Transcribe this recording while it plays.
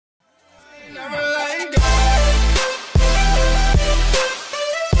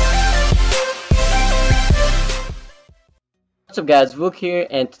What's up guys, Vuk here,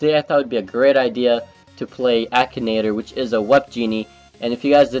 and today I thought it would be a great idea to play Akinator, which is a web genie. And if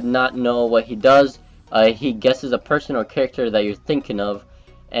you guys did not know what he does, he guesses a person or character that you're thinking of.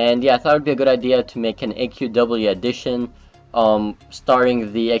 And yeah, I thought it would be a good idea to make an AQW edition,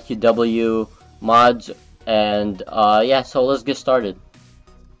 starting the AQW mods. And yeah, so let's get started.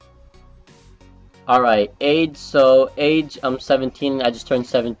 Alright, age, I'm 17, I just turned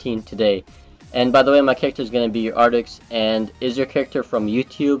 17 today. And by the way, my character is going to be your Artix. And is your character from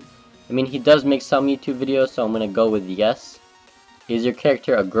YouTube? I mean, he does make some YouTube videos, so I'm going to go with yes. Is your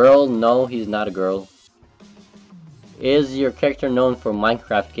character a girl? No, he's not a girl. Is your character known for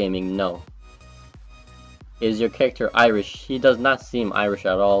Minecraft gaming? No. Is your character Irish? He does not seem Irish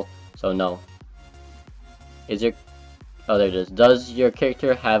at all, so no. Is your... oh, there it is. Does your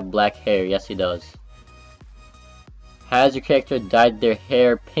character have black hair? Yes, he does. Has your character dyed their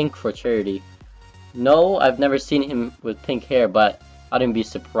hair pink for charity? No, I've never seen him with pink hair, but I wouldn't be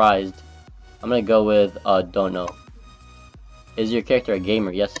surprised. I'm gonna go with, don't know. Is your character a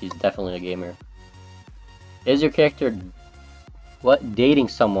gamer? Yes, he's definitely a gamer. Is your character, dating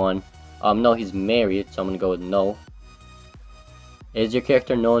someone? No, he's married, so I'm gonna go with no. Is your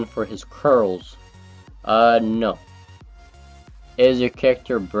character known for his curls? No. Is your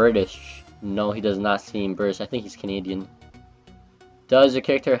character British? No, he does not seem British. I think he's Canadian. Does your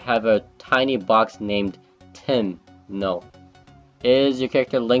character have a tiny box named Tim? No. Is your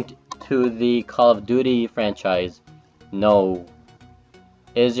character linked to the Call of Duty franchise? No.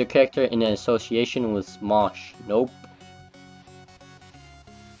 Is your character in an association with Smosh? Nope.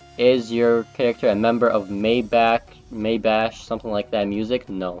 Is your character a member of Maybash, something like that music?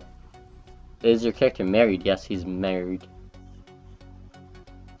 No. Is your character married? Yes, he's married.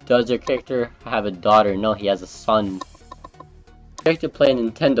 Does your character have a daughter? No, he has a son. Character play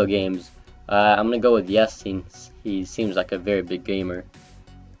Nintendo games? I'm gonna go with yes, since he seems like a very big gamer.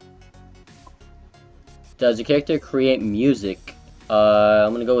 Does your character create music?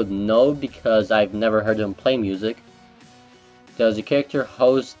 I'm gonna go with no, because I've never heard him play music. Does your character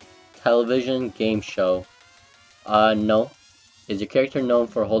host television game show? No. Is your character known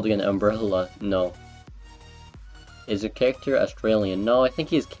for holding an umbrella? No. Is your character Australian? No, I think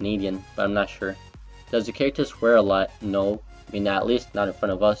he's Canadian, but I'm not sure. Does your character swear a lot? No. I mean, at least not in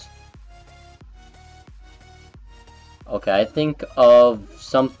front of us. Okay, I think of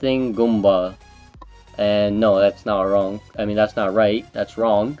something Goomba. And no, that's not wrong. I mean, that's not right. That's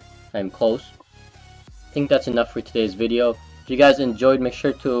wrong. I'm close. I think that's enough for today's video. If you guys enjoyed, make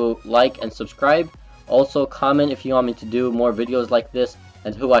sure to like and subscribe. Also, comment if you want me to do more videos like this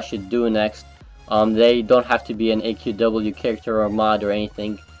and who I should do next. They don't have to be an AQW character or mod or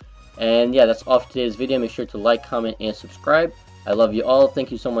anything. And yeah, that's all for today's video. Make sure to like, comment, and subscribe. I love you all.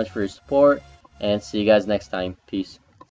 Thank you so much for your support. And see you guys next time. Peace.